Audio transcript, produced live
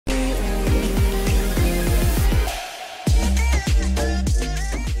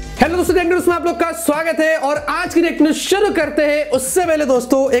Hello दोस्तों, tech news में आप लोग का स्वागत है और आज की टेक न्यूज़ शुरू करते हैं। उससे पहले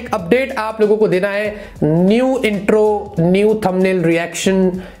दोस्तों एक अपडेट आप लोगों को देना है। New intro, new thumbnail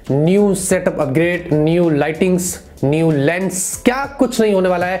reaction, new setup upgrade, new lightings, new lens, क्या कुछ नहीं होने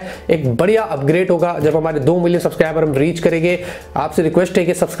वाला है। एक बढ़िया अपग्रेड होगा जब हमारे 2 मिलियन सब्सक्राइबर हम रीच करेंगे। आपसे रिक्वेस्ट है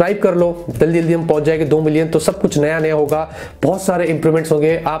कि सब्सक्राइब कर लो, जल्दी जल्दी हम पहुंच जाएंगे 2 मिलियन तो सब कुछ नया नया होगा, बहुत सारे इंप्रूवमेंट्स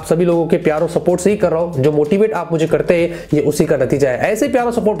होंगे। आप सभी लोगों के प्यार और सपोर्ट से ही कर रहा हूं, जो मोटिवेट आप मुझे करते हैं ये उसी का नतीजा है। ऐसे प्यार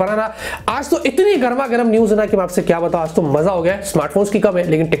और सपोर्ट बनाना। आज तो इतनी गर्मा गर्म न्यूज है ना कि मैं आपसे क्या बताऊं, आज तो मजा हो गया। स्मार्टफोन्स की कम है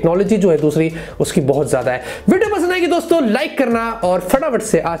लेकिन टेक्नोलॉजी जो है दूसरी उसकी बहुत ज्यादा है। वीडियो पसंद आएगी दोस्तों लाइक करना और फटाफट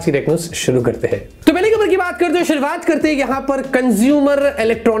से आज की टेक न्यूज़ शुरू करते हैं। तो पहले खबर की बात करते हैं, शुरुआत करते हैं यहां पर कंज्यूमर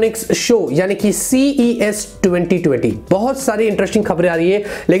इलेक्ट्रॉनिक्स शो यानी कि CES 2020। बहुत सारी इंटरेस्टिंग खबरें आ रही है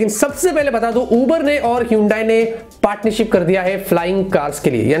लेकिन सबसे पहले बता दो, उबर ने और Hyundai ने पार्टनरशिप कर दिया है फ्लाइंग कार्स के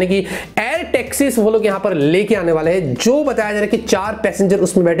लिए, यानी कि एयर टैक्सीज वो लोग यहां पर लेके आने वाले हैं। जो बताया जा रहा है कि 4 पैसेंजर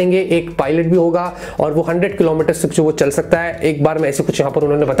उसमें बैठेंगे, एक पायलट भी होगा और वो 100 किलोमीटर तक जो वो चल सकता है एक बार में, ऐसे कुछ यहां पर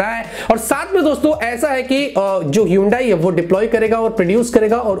उन्होंने बताया है। और साथ में दोस्तों ऐसा है कि जो Hyundai है वो डिप्लॉय करेगा और प्रोड्यूस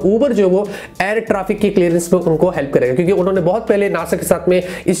करेगा और उबर जो वो एयर ट्रैफिक की क्लियरेंस में उनको हेल्प करेगा, क्योंकि उन्होंने बहुत पहले नासा के साथ में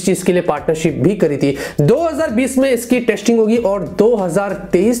इस चीज के लिए पार्टनरशिप भी करी थी। 2020 में इसकी टेस्टिंग होगी और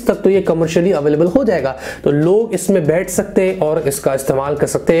 2023 तक तो ये कमर्शियली अवेलेबल हो जाएगा, तो लोग इसमें बैठ सकते हैं और इसका इस्तेमाल कर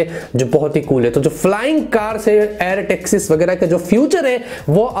सकते हैं, जो बहुत ही कूल है। तो जो फ्लाइंग कार से एयर टैक्सीज वगैरह का जो फ्यूचर है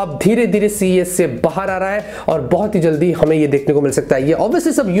वो अब धीरे धीरे CES से बाहर आ रहा है और बहुत ही जल्दी हमें ये देखने को मिल सकता है। ये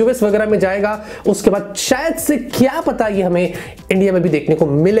ऑब्वियसली सब US वगैरह में जाएगा, उसके बाद शायद से क्या पता ये हमें इंडिया में भी देखने को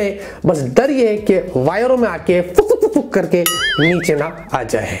मिले। बस डर ये है कि वायरों में आके फुक करके नीचे ना आ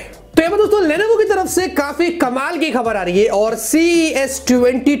जाए। तो यहाँ पर दोस्तों लेनोवो की तरफ से काफी कमाल की खबर आ रही है और CES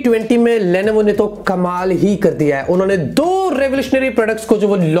 2020 में लेनोवो ने तो कमाल ही कर दिया है। उन्होंने 2 रेवोल्यूशनरी प्रोडक्ट्स को जो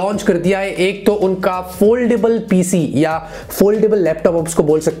वो लॉन्च कर दिया है। एक तो उनका फोल्डेबल PC या फोल्डेबल लैपटॉप आप उसको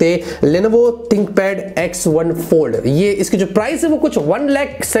बोल सकते हैं, लेनोवो थिंकपैड X1 फोल्ड। ये इसकी जो प्राइस है वो कुछ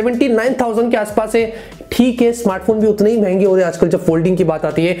 1,79,000 के आसपास है। ठीक है, स्मार्टफोन भी उतने ही महंगे हो रहे हैं आजकल जब फोल्डिंग की बात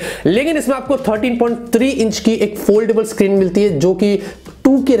आती है, लेकिन इसमें आपको 13.3 इंच की एक फोल्डेबल स्क्रीन मिलती है जो कि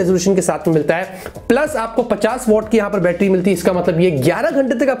 2 के रेजोल्यूशन के साथ में मिलता है, प्लस आपको 50 वॉट की यहां पर बैटरी मिलती है। इसका मतलब ये 11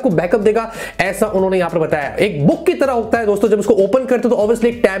 घंटे तक आपको बैकअप देगा, ऐसा उन्होंने यहां पर बताया। एक बुक की तरह होता है दोस्तों, जब इसको ओपन करते हो तो ऑब्वियसली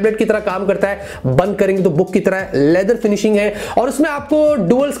एक टैबलेट की तरह काम करता है, बंद करेंगे तो बुक की तरह। लेदर फिनिशिंग है और उसमें आपको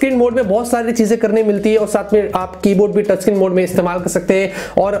डुअल स्क्रीन मोड में बहुत सारी चीजें करने मिलती है और साथ में आप कीबोर्ड भी टच स्क्रीन मोड में इस्तेमाल कर सकते हैं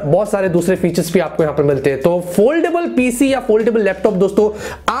और बहुत सारे दूसरे फीचर्स भी आपको यहां पर मिलते हैं। तो फोल्डेबल PC या फोल्डेबल लैपटॉप दोस्तों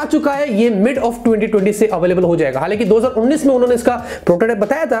आ चुका है, ये मिड ऑफ 2020 से अवेलेबल हो जाएगा। हालांकि 2019 में उन्होंने इसका प्रोटोटाइप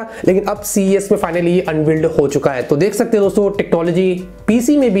बताया था, लेकिन अब CES में फाइनली ये अनवील्ड हो चुका है। तो देख सकते हैं दोस्तों टेक्नोलॉजी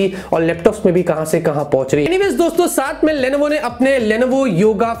PC में भी और लैपटॉप्स में भी कहां से कहां पहुंच रही है। एनीवेज दोस्तों, साथ में लेनोवो ने अपने लेनोवो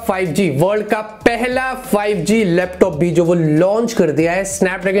योगा 5G, वर्ल्ड का पहला 5G लैपटॉप भी जो वो लॉन्च कर दिया है।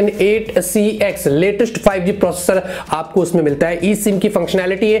 Snapdragon 8CX latest 5G processor आपको उसमें मिलता है, ई सिम की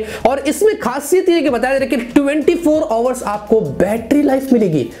फंक्शनैलिटी है और इसमें खासियत ये है कि बताया जा रहा है कि 24 आवर्स आपको बैटरी लाइफ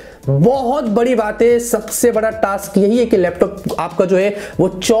मिलेगी। बहुत बड़ी बात है, सबसे बड़ा टास्क यही है कि लैपटॉप आपका जो है वो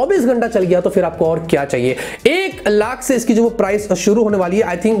 24 घंटा चल गया तो फिर आपको और क्या चाहिए। 1 लाख से इसकी जो वो प्राइस शुरू होने वाली है।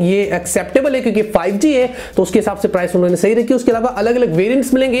 आई थिंक ये एक्सेप्टेबल है क्योंकि 5G है तो उसके हिसाब से प्राइस उन्होंने सही रखी। उसके अलावा अलग अलग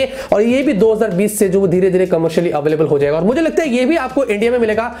वेरिएंट्स मिलेंगे और ये भी 2020 से जो वो धीरे धीरे कमर्शियली अवेलेबल हो जाएगा और मुझे लगता है ये भी आपको इंडिया में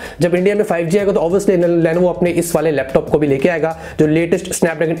मिलेगा। जब इंडिया में 5G आएगा तो ऑब्वियसली लेनोवो अपने इस वाले लैपटॉप को भी लेके आएगा जो लेटेस्ट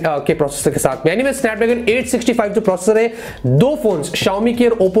स्नैपड्रैगन के प्रोसेसर के साथ में। एनीवे स्नैपड्रैगन 865 जो प्रोसेसर है, 2 फोन्स Xiaomi के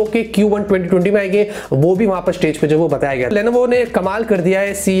और Oppo के Q1 2020 में आएंगे, वो भी वहां पर स्टेज पे जो वो बताया गया। लेनोवो ने कमाल कर दिया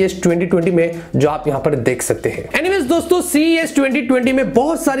है CES 2020 में, जो आप यहां पर देख सकते हैं। एनीवेज दोस्तों, CES 2020 में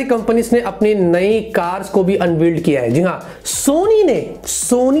बहुत सारी कंपनीज ने अपनी नई कार्स को भी अनवील्ड किया है। जी हां,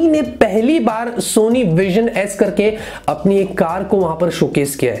 सोनी ने पहली बार सोनी विजन S करके अपनी एक कार को वहां पर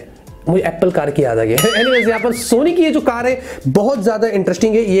शोकेस किया है। मुझे एप्पल कार की याद आ गई। एनीवेज यहाँ पर सोनी की ये जो कार है बहुत ज्यादा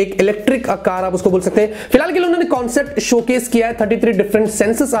इंटरेस्टिंग है। ये एक इलेक्ट्रिक कार आप उसको बोल सकते हैं। फिलहाल के लिए उन्होंने कॉन्सेप्ट शोकेस किया है। 33 डिफरेंट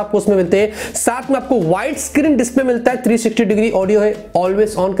सेंसर्स आपको उसमें मिलते हैं, साथ में आपको वाइड स्क्रीन डिस्प्ले मिलता है, 360 डिग्री ऑडियो है,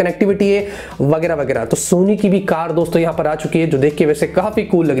 ऑलवेज ऑन कनेक्टिविटी है वगैरह वगैरह। तो सोनी की भी कार दोस्तों यहाँ पर आ चुकी है जो देख के वैसे काफी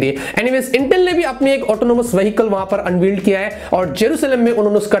कूल लग रही है। एनीवेज इंटेल ने भी अपनी एक ऑटोनोमस व्हीकल वहां पर अनवील्ड किया है और जेरूसलम में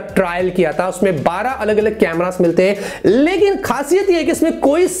उन्होंने उसका ट्रायल किया था। उसमें 12 अलग अलग कैमरास मिलते हैं, लेकिन खासियत यह है कि इसमें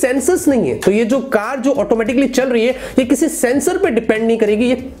कोई सेंसर सेंसर्स नहीं है। तो ये जो कार जो ऑटोमेटिकली चल रही है ये किसी सेंसर पे डिपेंड नहीं करेगी,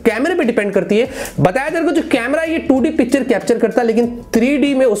 ये कैमरे पे डिपेंड करती है। बताया जा रहा है जो कैमरा है ये 2D पिक्चर कैप्चर करता है लेकिन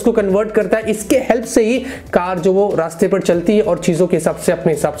 3D में उसको कन्वर्ट करता है। इसके हेल्प से ही कार जो वो रास्ते पर चलती है और चीजों के हिसाब से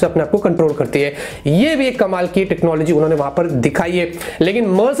अपने आप को कंट्रोल करती है। ये भी एक कमाल की टेक्नोलॉजी उन्होंने वहां पर दिखाई है। लेकिन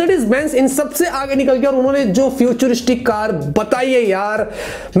मर्सिडीज बेंज इन सबसे आगे निकल गया और उन्होंने जो फ्यूचरिस्टिक कार बताई है यार,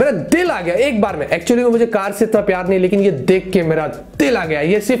 मेरा दिल आ गया एक बार में। एक्चुअली मुझे कार से इतना प्यार नहीं, लेकिन ये देख के मेरा दिल आ गया।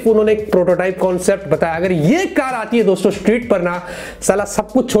 ये सिर्फ उन्होंने एक प्रोटोटाइप कॉन्सेप्ट बताया। अगर ये कार आती है दोस्तों स्ट्रीट पर ना, साला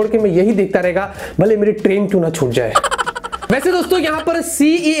सब कुछ छोड़ के मैं यही देखता रहेगा, भले मेरी ट्रेन क्यों ना छूट जाए। वैसे दोस्तों यहां पर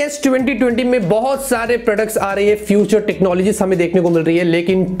CES 2020 में बहुत सारे प्रोडक्ट्स आ रही है, फ्यूचर टेक्नोलॉजीज हमें देखने को मिल रही है।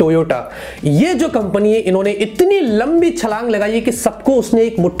 लेकिन टोयोटा ये जो कंपनी है इन्होंने इतनी लंबी छलांग लगाई है कि सबको उसने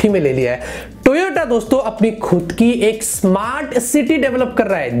एक मुट्ठी में ले लिया है। टोयोटा दोस्तों अपनी खुद की एक स्मार्ट सिटी डेवलप कर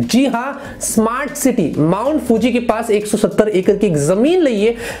रहा है। जी हां, स्मार्ट सिटी। माउंट फूजी के पास 170 एकड़ की एक जमीन ली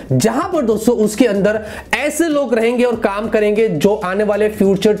है जहां पर दोस्तों उसके अंदर ऐसे लोग रहेंगे और काम करेंगे जो आने वाले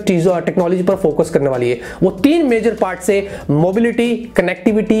फ्यूचर चीजों टेक्नोलॉजी पर फोकस करने वाली है। वो 3 मेजर पार्ट से मोबिलिटी,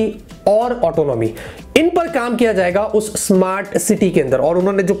 कनेक्टिविटी और ऑटोनॉमी, इन पर काम किया जाएगा उस स्मार्ट सिटी के अंदर। और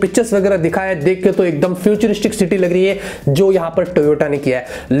उन्होंने जो पिक्चर्स वगैरह दिखाया देख के तो एकदम फ्यूचरिस्टिक सिटी लग रही है जो यहां पर टोयोटा ने किया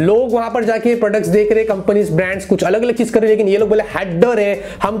है। लोग वहां पर जाके प्रोडक्ट्स देख रहे, कंपनीज ब्रांड्स कुछ अलग अलग चीज कर रहे हैं, लेकिन ये लोग बोले हेडर है,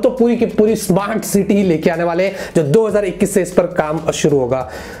 हम तो पूरी की पूरी स्मार्ट सिटी लेके आने वाले हैं जो 2021 से इस पर काम शुरू होगा।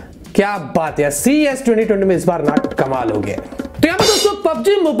 क्या बात है, CES 2020 में इस बार ना कमाल हो गया। तो यहां पर दोस्तों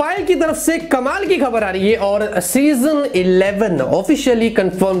PUBG मोबाइल की तरफ से कमाल की खबर आ रही है और सीजन 11 ऑफिशियली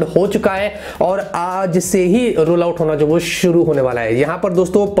कंफर्म्ड हो चुका है और आज से ही रोल आउट होना जो वो शुरू होने वाला है। यहां पर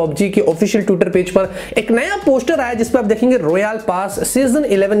दोस्तों PUBG के ऑफिशियल ट्विटर पेज पर एक नया पोस्टर आया जिस पर आप देखेंगे रॉयल पास सीजन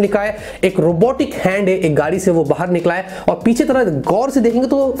 11 लिखा है। एक रोबोटिक हैंड है, एक गाड़ी से वो बाहर निकला है और पीछे तरह गौर से देखेंगे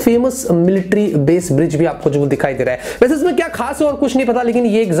तो फेमस मिलिट्री बेस ब्रिज भी आपको जो दिखाई दे रहा है। वैसे इसमें क्या खास है और कुछ नहीं पता, लेकिन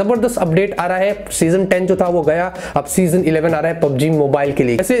ये एक जबरदस्त अपडेट आ रहा है। सीजन 10 जो था वो गया, अब सीजन 11 आ रहा है PUBG मोबाइल के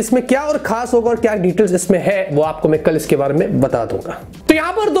लिए। वैसे इसमें क्या और खास होगा और क्या डिटेल्स इसमें है वो आपको मैं कल इसके बारे में बता दूंगा। तो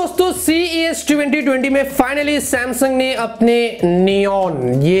यहां पर दोस्तों CES 2020 में फाइनली सैमसंग ने अपने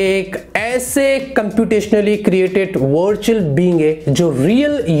नियॉन, ये एक ऐसे कंप्यूटेशनली क्रिएटेड वर्चुअल बीइंग है जो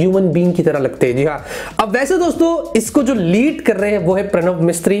रियल ह्यूमन बीइंग की तरह लगते हैं। जी हाँ, अब वैसे दोस्तों इसको जो लीड कर रहे हैं वो है प्रणव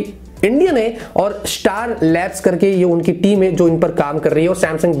मिस्त्री, इंडियन है, और स्टार लैब्स करके ये उनकी टीम है जो इन पर काम कर रही है और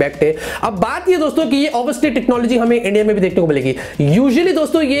सैमसंग बैक्ड है। अब बात ये दोस्तों कि ये ऑब्वियसली टेक्नोलॉजी हमें इंडिया में भी देखने को मिलेगी। यूजुअली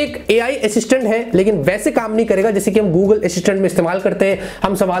दोस्तों ये एक AI असिस्टेंट है लेकिन वैसे काम नहीं करेगा जैसे कि हम गूगल असिस्टेंट में इस्तेमाल करते हैं,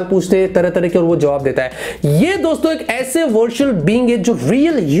 हम सवाल पूछते हैं तरह तरह के और वो जवाब देता है। ये दोस्तों एक ऐसे वर्चुअल बीइंग है जो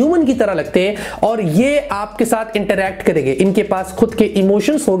रियल ह्यूमन की तरह लगते हैं और ये आपके साथ इंटरैक्ट करेंगे। इनके पास खुद के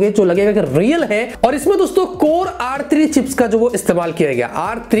इमोशंस होंगे जो लगेगा कि रियल है। और इसमें दोस्तों कोर R3 चिप्स का जो वो इस्तेमाल किया गया।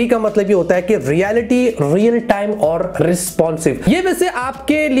 R3 का मतलब ये होता है कि रियलिटी, रियल टाइम और रिस्पॉन्सिव। ये वैसे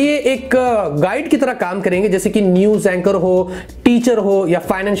आपके लिए एक गाइड की तरह काम करेंगे, जैसे कि न्यूज एंकर हो, टीचर हो या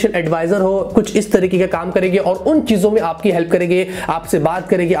फाइनेंशियल एडवाइजर हो, कुछ इस तरीके का काम करेंगे और उन चीजों में आपकी हेल्प करेंगे, आपसे बात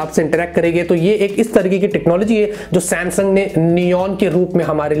करेंगे, आपसे इंटरेक्ट करेंगे। तो ये एक इस तरीके की टेक्नोलॉजी है जो सैमसंग ने नियॉन के रूप में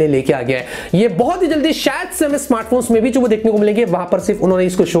हमारे लिए लेके आ गया है। ये बहुत ही जल्दी शायद से हमें स्मार्टफोन्स में भी जो वो देखने को मिलेंगे। वहां पर सिर्फ उन्होंने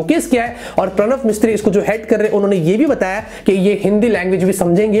इसको शोकेस किया है और प्रणव मिस्त्री इसको जो हेड कर रहे हैं उन्होंने ये भी बताया कि ये हिंदी लैंग्वेज भी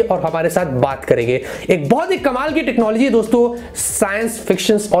समझेंगे और हमारे साथ बात करेंगे। एक बहुत ही कमाल की टेक्नोलॉजी है दोस्तों। साइंस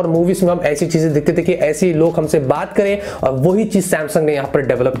फिक्शंस और मूवीज में हम ऐसी चीजें देखते थे कि ऐसे लोग हमसे बात करें और वही चीज सैमसंग ने यहां पर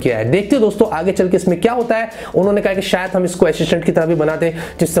डेवलप किया है। देखते हैं दोस्तों आगे चल के इसमें क्या होता है। उन्होंने कहा कि शायद हम इसको असिस्टेंट की तरह भी बना दें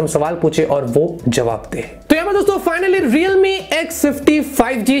जिससे हम सवाल पूछे और वो जवाब दे। तो यहां पर दोस्तों finally Realme X50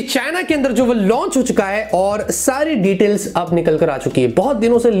 5G China के अंदर जो वो लॉन्च हो चुका है और सारी डिटेल्स अब निकल कर आ चुकी है। बहुत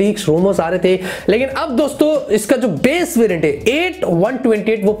दिनों से लीक्स रूमर्स आ रहे थे, लेकिन अब दोस्तों इसका जो बेस वेरिएंट है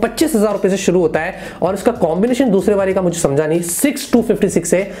 8128 वो 25,000 रुपए से शुरू होता है और इसका कॉम्बिनेशन दूसरे वाले का मुझे समझा नहीं।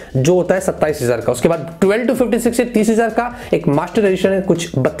 6-256 है जो होता है 27,000 का, उसके बाद 12-256 है 30,000 का, एक मास्टर एडिशन है कुछ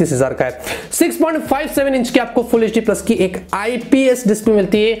 32,000 का है। 6.57 इंच की आपको फुल HD प्लस की एक IPS डिस्प्ले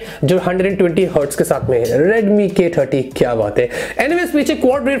मिलती है जो 120 हर्ट्ज के साथ में है। Redmi K30, क्या बात है। एनीवेज पीछे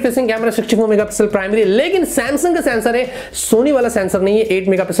quad rear facing camera 64 megapixel primary, लेकिन सैमसंग का सेंसर है, सोनी वाला सेंसर नहीं है। 8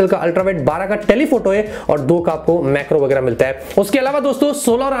 मेगापिक्सल का अल्ट्रा वाइड, 12 का टेलीफोटो है और 2 का आपको मैक्रो वगैरह मिलता है। उसके अलावा दोस्तों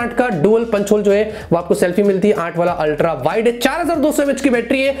 16 और 8 का डुअल पंच होल जो है वो आपको सेल्फी मिलती है। 8 वाला अल्ट्रा वाइड है, 4200 mAh की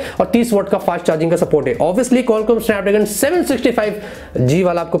बैटरी है और 30 वाट का फास्ट चार्जिंग का सपोर्ट है। ऑब्वियसली Qualcomm Snapdragon 765G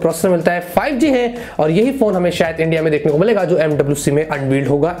वाला आपको प्रोसेसर मिलता है, 5G है और यही फोन हमें शायद इंडिया में देखने को मिलेगा जो MWC में अनवील्ड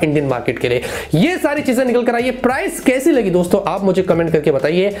होगा इंडियन मार्केट के लिए। ये सारी चीजें निकल कर आई है। प्राइस कैसी लगी दोस्तों आप मुझे कमेंट करके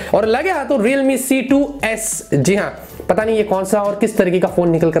बताइए। और लगे हाथों Realme C2S, जी हाँ पता नहीं ये कौन सा और किस तरीके का फोन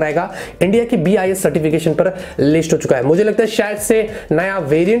निकल कर आएगा। इंडिया की BIS सर्टिफिकेशन पर लिस्ट हो चुका है। मुझे लगता है शायद से नया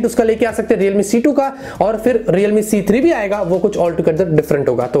वेरिएंट उसका लेके आ सकते हैं Realme C2 का, और फिर Realme C3 भी आएगा, वो कुछ ऑल टुगेदर डिफरेंट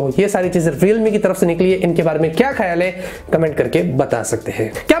होगा। तो ये सारी चीजें Realme की तरफ से निकली है, इनके बारे में क्या ख्याल है कमेंट करके बता सकते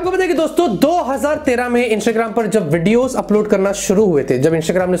हैं। क्या आपको पता है कि दोस्तों 2013 में इंस्टाग्राम पर जब वीडियोस अपलोड करना शुरू हुए थे, जब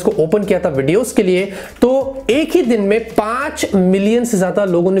इंस्टाग्राम ने इसको ओपन किया था वीडियोस के लिए, तो एक ही दिन में 5 मिलियन से ज्यादा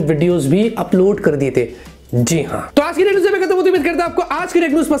लोगों ने वीडियोस भी अपलोड कर दिए थे। जी हाँ, तो आज की टेक न्यूज़ में खत्म होती उम्मीद करता हूं आपको आज की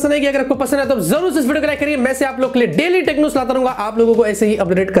टेक न्यूज़ पसंद आएगी। अगर आपको पसंद है तो जरूर इस वीडियो को लाइक करिए। मैं से आप लोग के लिए डेली टेक न्यूज़ लाता रहूंगा, आप लोगों को ऐसे ही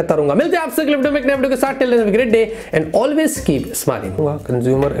अपडेट करता रहूंगा। मिलते हैं आपसे अगले वीडियो में एक नए वीडियो के साथ। Till then have a great day and always keep smiling.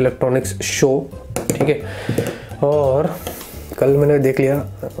 Consumer electronics show, ठीक है। और कल मैंने देख लिया,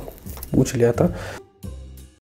 पूछ लिया था